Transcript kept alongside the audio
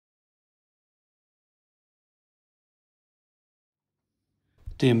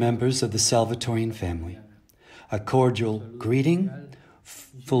Dear members of the Salvatorian family, a cordial greeting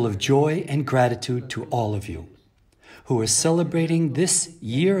full of joy and gratitude to all of you who are celebrating this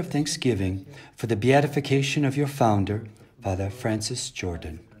year of Thanksgiving for the beatification of your founder, Father Francis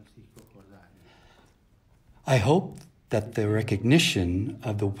Jordan. I hope that the recognition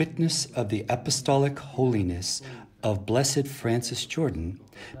of the witness of the apostolic holiness of Blessed Francis Jordan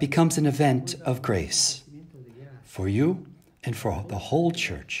becomes an event of grace for you and for the whole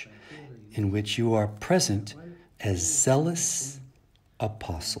Church, in which you are present as zealous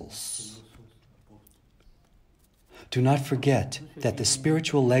apostles. Do not forget that the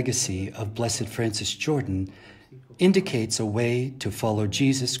spiritual legacy of Blessed Francis Jordan indicates a way to follow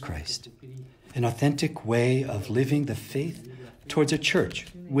Jesus Christ, an authentic way of living the faith towards a church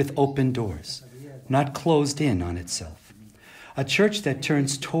with open doors, not closed in on itself, a church that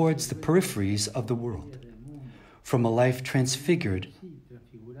turns towards the peripheries of the world, from a life transfigured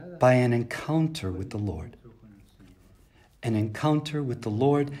by an encounter with the Lord. An encounter with the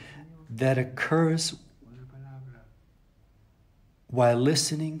Lord that occurs while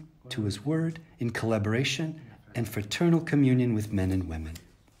listening to His word in collaboration and fraternal communion with men and women.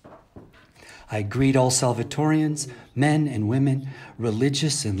 I greet all Salvatorians, men and women,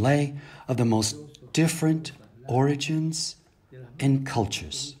 religious and lay, of the most different origins and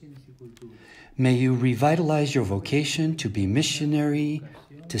cultures. May you revitalize your vocation to be missionary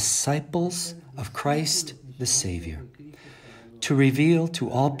disciples of Christ the Savior, to reveal to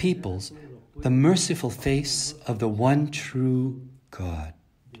all peoples the merciful face of the one true God,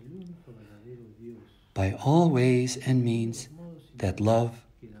 by all ways and means that love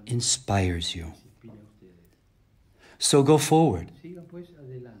inspires you. So go forward,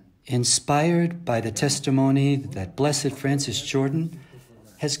 inspired by the testimony that Blessed Francis Jordan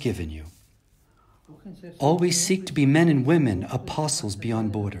has given you. Always seek to be men and women, apostles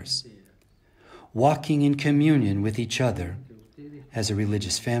beyond borders, walking in communion with each other as a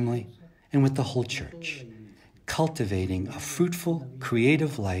religious family and with the whole Church, cultivating a fruitful,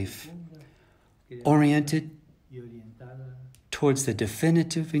 creative life oriented towards the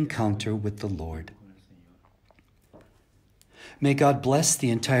definitive encounter with the Lord. May God bless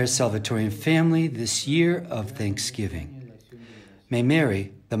the entire Salvatorian family this year of Thanksgiving. May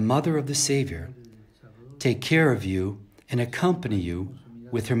Mary, the Mother of the Savior, take care of you and accompany you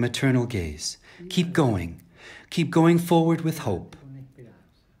with her maternal gaze. Keep going forward with hope.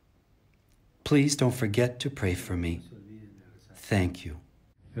 Please don't forget to pray for me. Thank you.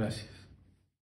 Gracias.